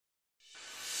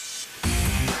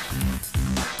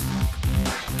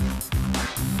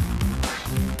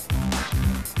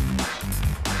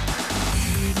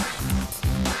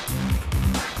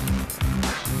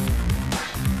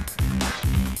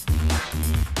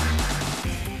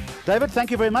David, thank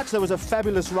you very much. That was a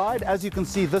fabulous ride. As you can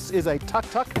see, this is a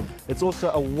tuk-tuk. It's also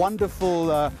a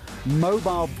wonderful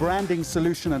mobile branding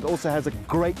solution, and also has a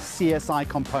great CSI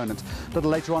component. A little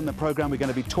later on in the program, we're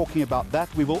going to be talking about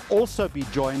that. We will also be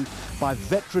joined by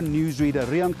veteran newsreader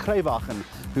Rian Kruiwagen,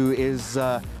 who is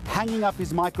hanging up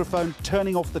his microphone,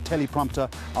 turning off the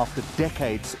teleprompter after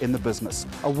decades in the business.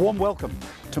 A warm welcome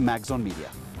to Mags on Media.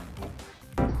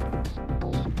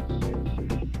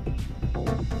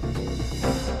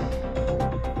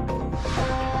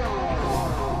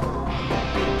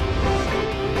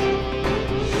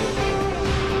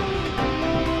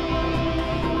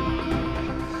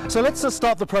 So let's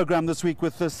start the program this week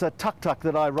with this tuk-tuk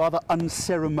that I rather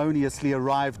unceremoniously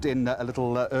arrived in a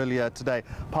little earlier today,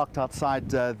 parked outside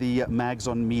the Mags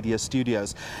on Media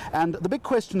studios. And the big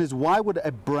question is, why would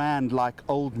a brand like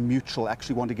Old Mutual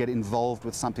actually want to get involved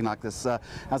with something like this?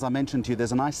 As I mentioned to you,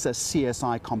 there's a nice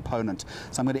CSI component.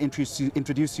 So I'm going to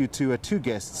introduce you to two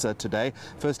guests today.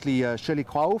 Firstly, Shirley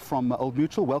Kwao from Old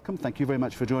Mutual. Welcome. Thank you very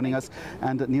much for joining us.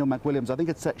 And Neil McWilliams. I think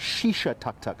it's Shisha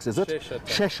tuk-tuks, is it?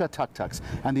 Shisha tuk-tuks.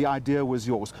 And the idea was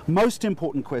yours. Most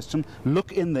important question,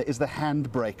 look in there, is the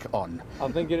handbrake on? I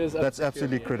think it is. That's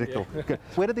absolutely critical. Yeah. Okay.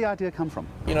 Where did the idea come from?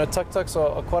 You know, tuk-tuks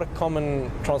are quite a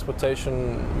common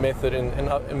transportation method in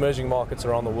emerging markets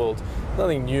around the world.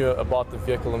 Nothing new about the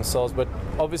vehicle themselves, but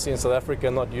obviously in South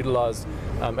Africa not utilized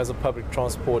as a public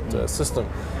transport system.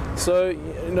 So,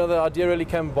 you know, the idea really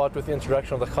came about with the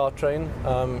introduction of the car train.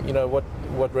 You know,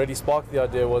 what really sparked the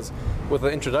idea was with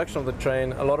the introduction of the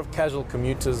train, a lot of casual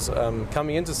commuters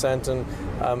coming into Sandton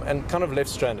and kind of left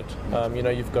stranded. You know,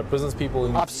 you've got business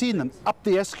people. I've seen them up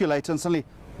the escalator and suddenly,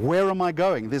 where am I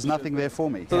going? There's nothing there for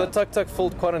me. So the tuk-tuk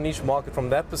filled quite a niche market from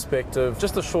that perspective.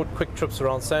 Just the short, quick trips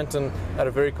around Sandton at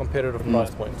a very competitive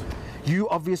price point. You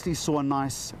obviously saw a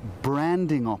nice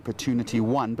branding opportunity,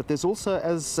 one, but there's also,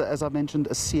 as I mentioned,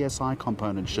 a CSI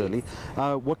component, Shirley.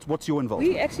 What's your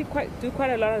involvement? We actually do quite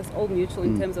a lot as Old Mutual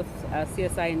in terms of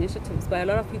CSI initiatives, but a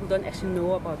lot of people don't actually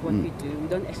know about what we do. We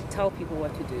don't actually tell people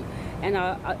what to do. And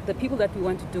the people that we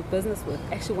want to do business with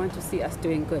actually want to see us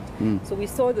doing good. So we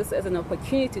saw this as an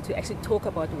opportunity to actually talk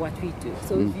about what we do.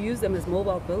 So we've used them as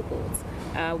mobile billboards,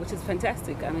 which is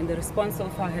fantastic. I mean, the response so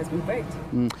far has been great.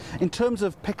 In terms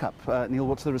of pickup, Neil,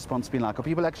 what's the response been like? Are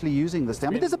people actually using this? I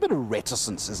mean, there's a bit of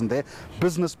reticence, isn't there?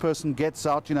 Business person gets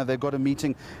out, you know, they've got a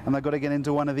meeting and they've got to get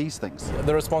into one of these things.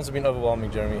 The response has been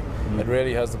overwhelming, Jeremy. It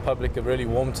really has. The public have really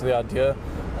warmed to the idea.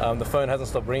 The phone hasn't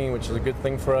stopped ringing, which is a good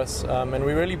thing for us. And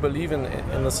we really believe in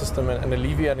the system and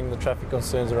alleviating the traffic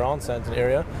concerns around Sandton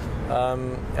area.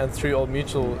 And through Old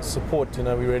Mutual support, you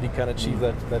know, we really can achieve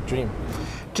that dream.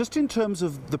 Just in terms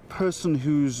of the person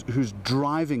who's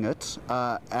driving it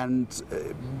and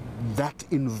that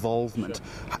involvement,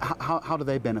 how do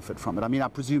they benefit from it? I mean, I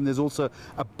presume there's also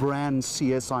a brand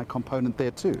CSI component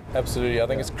there too. Absolutely. I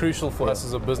think it's crucial for us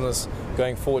as a business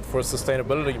going forward for a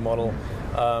sustainability model.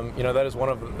 You know, that is one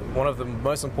of the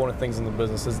most important things in the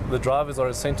business. Is the drivers are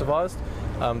incentivized.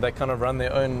 They kind of run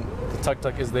their own. The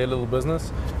tuk-tuk is their little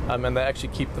business, and they actually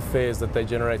keep the fares that they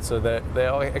generate. So they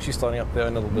are actually starting up their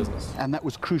own little business. And that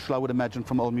was crucial, I would imagine,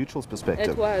 from Old Mutual's perspective.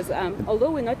 It was.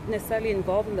 Although we're not necessarily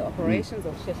involved in the operations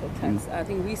of Shisha Tuks, I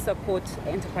think we support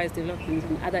enterprise development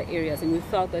in other areas, and we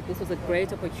felt that this was a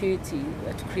great opportunity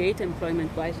to create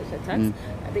employment by Shisha Tuks.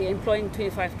 They're employing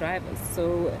 25 drivers.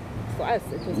 So for us,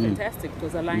 it was fantastic. It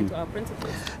was aligned to our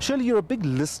principles. Shirley, you're a big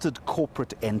listed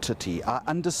corporate entity. I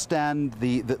understand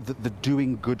the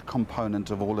doing good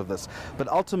component of all of this, but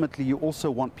ultimately you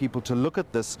also want people to look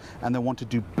at this and they want to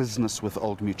do business with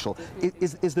Old Mutual.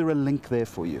 Is there a link there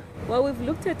for you? Well, we've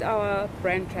looked at our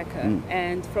brand tracker,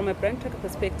 and from a brand tracker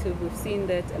perspective, we've seen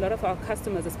that a lot of our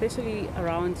customers, especially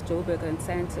around Joburg and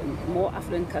Sandton, more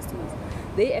affluent customers,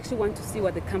 they actually want to see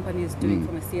what the company is doing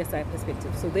from a CSI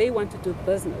perspective. So they want to do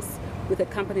business with a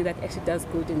company that actually does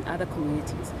good in other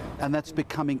communities. And that's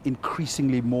becoming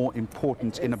increasingly more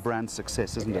important in a brand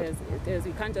success, isn't it? It is.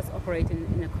 You can't just operate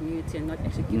in a community and not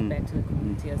actually give back to the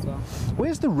community as well.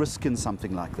 Where's the risk in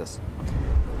something like this?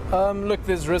 Look,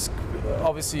 there's risk,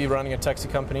 obviously, running a taxi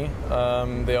company.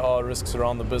 There are risks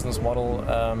around the business model.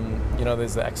 You know,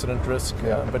 there's the accident risk.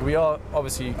 But we are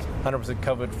obviously 100%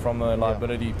 covered from a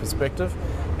liability perspective.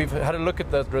 We've had a look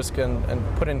at that risk and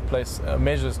put in place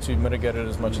measures to mitigate it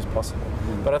as much as possible.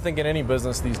 But I think in any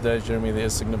business these days, Jeremy, there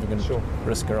is significant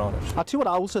risk around it. I'll tell you what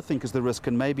I also think is the risk,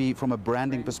 and maybe from a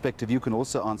branding perspective you can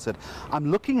also answer it.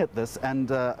 I'm looking at this and,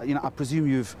 you know, I presume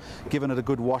you've given it a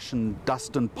good wash and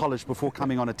dust and polish before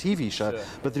coming on a TV show,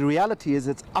 but the reality is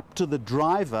it's up to the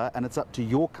driver and it's up to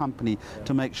your company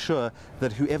to make sure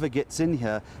that whoever gets in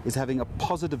here is having a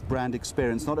positive brand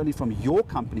experience, not only from your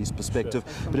company's perspective,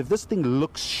 but if this thing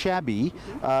looks shabby,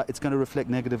 it's going to reflect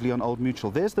negatively on Old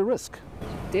Mutual. There's the risk.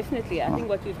 Definitely. I think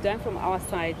what we've done from our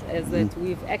side is that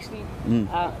we've actually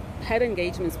had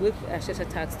engagements with Shisha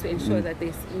Tucks to ensure that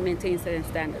they maintain certain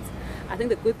standards. I think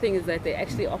the good thing is that they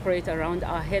actually operate around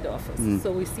our head office,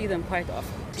 so we see them quite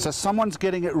often. So someone's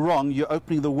getting it wrong, you're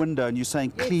opening the window and you're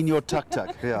saying, clean your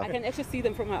tuk-tuk. Yeah. I can actually see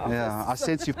them from my office. Yeah, I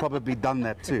sense you've probably done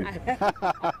that too.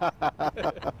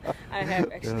 I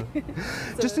have actually.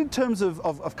 So just in terms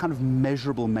of kind of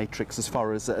measurable matrix as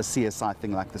far as a CSI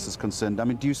thing like this is concerned, I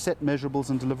mean, do you set measurables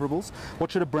and deliverables?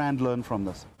 What should a brand learn from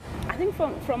this? I think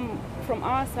from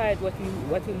our side, what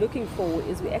we're looking for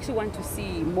is we actually want to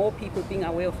see more people being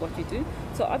aware of what we do.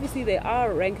 So obviously there are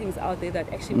rankings out there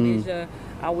that actually measure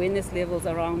awareness levels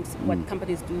around what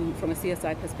companies do from a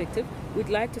CSI perspective. We'd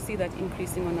like to see that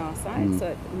increasing on our side.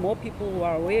 So the more people who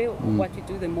are aware of what we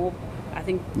do, the more I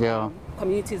think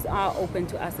communities are open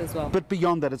to us as well. But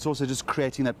beyond that, it's also just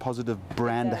creating that positive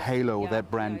brand halo or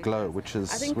that brand glow, which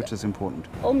is important.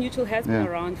 Old Mutual has been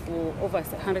around for over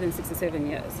 167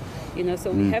 years, you know,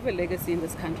 so we have a legacy in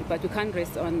this country, but we can't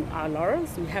rest on our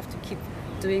laurels. We have to keep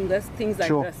doing things like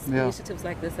this, initiatives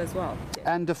like this as well.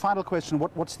 And a final question,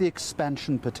 what's the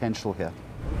expansion potential here?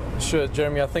 Sure,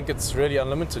 Jeremy, I think it's really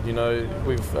unlimited. You know,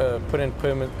 we've put in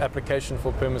application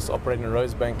for permits to operate in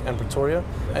Rosebank and Pretoria.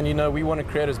 And, you know, we want to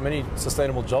create as many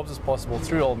sustainable jobs as possible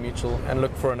through Old Mutual and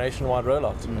look for a nationwide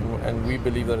rollout. And we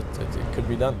believe that it could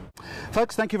be done.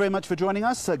 Folks, thank you very much for joining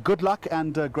us. Good luck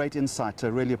and great insight. I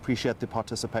really appreciate the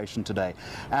participation today.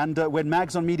 And when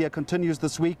Mags on Media continues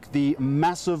this week, the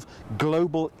massive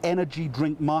global energy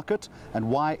drink market and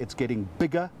why it's getting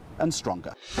bigger and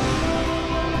stronger.